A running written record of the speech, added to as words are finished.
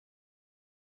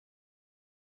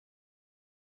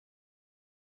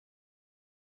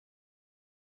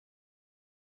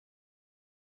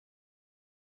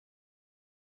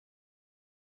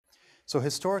So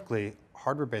historically,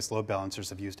 hardware-based load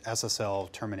balancers have used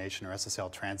SSL termination or SSL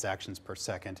transactions per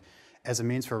second as a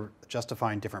means for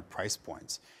justifying different price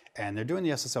points. And they're doing the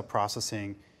SSL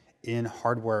processing in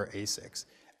hardware ASICs.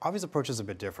 Avi's approach is a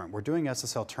bit different. We're doing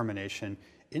SSL termination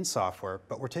in software,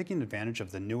 but we're taking advantage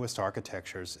of the newest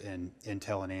architectures in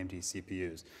Intel and AMD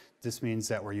CPUs. This means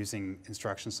that we're using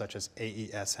instructions such as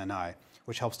AES-NI,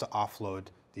 which helps to offload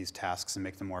these tasks and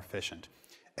make them more efficient.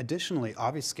 Additionally,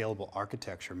 Avi's scalable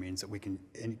architecture means that we can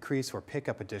increase or pick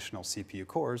up additional CPU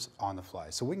cores on the fly.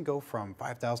 So we can go from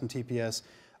 5,000 TPS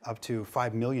up to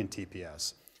 5 million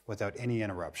TPS without any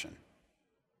interruption.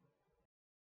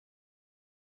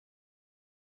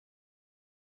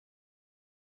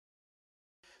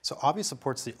 So Avi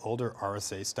supports the older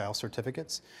RSA style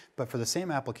certificates, but for the same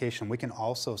application, we can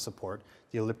also support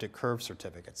the elliptic curve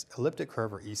certificates. Elliptic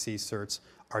curve or EC certs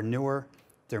are newer,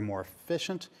 they're more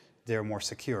efficient, they're more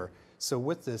secure. So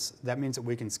with this, that means that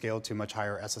we can scale to much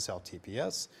higher SSL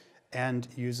TPS and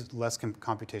use less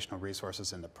computational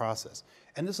resources in the process.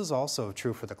 And this is also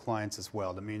true for the clients as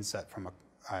well. That means that from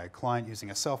a client using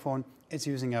a cell phone, it's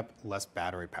using up less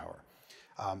battery power.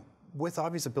 With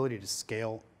Avi's ability to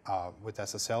scale with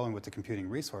SSL and with the computing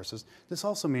resources, this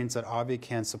also means that Avi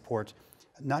can support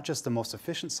not just the most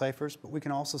efficient ciphers, but we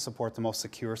can also support the most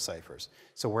secure ciphers.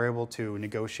 So we're able to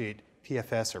negotiate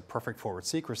PFS or perfect forward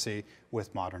secrecy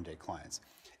with modern day clients.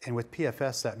 And with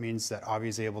PFS, that means that Avi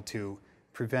is able to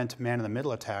prevent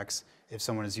man-in-the-middle attacks if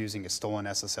someone is using a stolen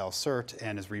SSL cert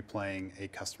and is replaying a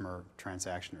customer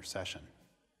transaction or session.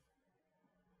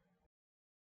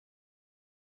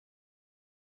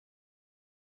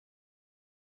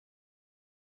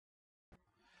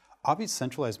 Avi's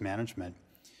centralized management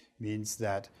means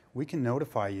that we can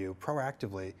notify you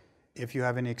proactively if you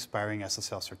have any expiring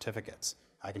SSL certificates.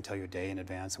 I can tell you a day in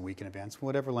advance, a week in advance,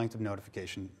 whatever length of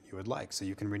notification you would like, so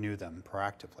you can renew them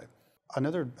proactively.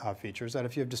 Another feature is that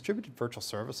if you have distributed virtual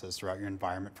services throughout your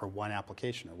environment for one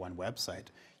application or one website,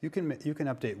 you can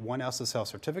update one SSL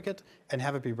certificate and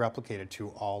have it be replicated to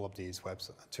all of these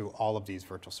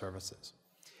virtual services.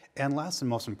 And last and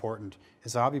most important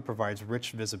is Avi provides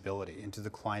rich visibility into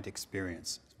the client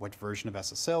experience. What version of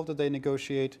SSL did they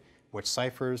negotiate? Which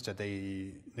ciphers did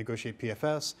they negotiate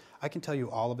PFS? I can tell you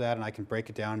all of that, and I can break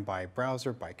it down by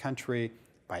browser, by country,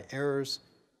 by errors.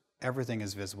 Everything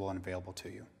is visible and available to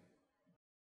you.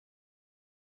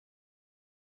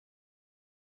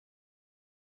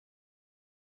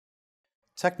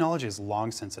 Technology is long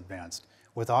since advanced.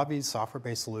 With Avi's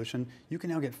software-based solution, you can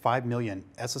now get 5 million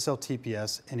SSL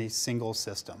TPS in a single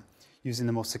system, using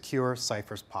the most secure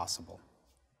ciphers possible.